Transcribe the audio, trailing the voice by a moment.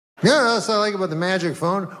You know what else I like about the magic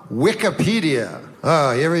phone? Wikipedia.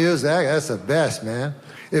 Oh, you ever use that? That's the best, man.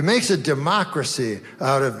 It makes a democracy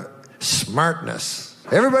out of smartness.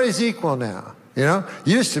 Everybody's equal now. You know,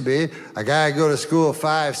 used to be a guy would go to school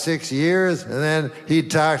 5, 6 years, and then he'd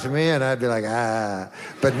talk to me, and I'd be like, ah.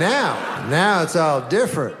 But now it's all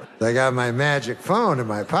different. I got my magic phone in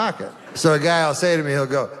my pocket. So a guy will say to me, he'll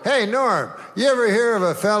go, hey, Norm, you ever hear of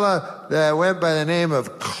a fella that went by the name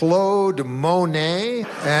of Claude Monet?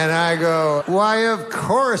 And I go, why, of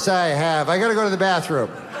course I have. I got to go to the bathroom.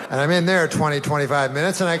 And I'm in there 20, 25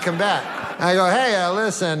 minutes, and I come back. I go, hey,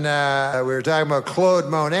 listen, we were talking about Claude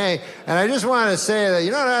Monet, and I just want to say that,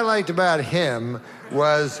 you know what I liked about him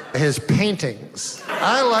was his paintings.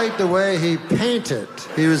 I liked the way he painted.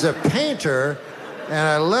 He was a painter, and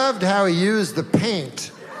I loved how he used the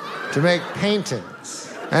paint to make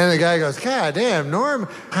paintings. And the guy goes, God damn, Norm,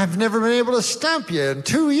 I've never been able to stump you in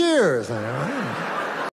 2 years. I go,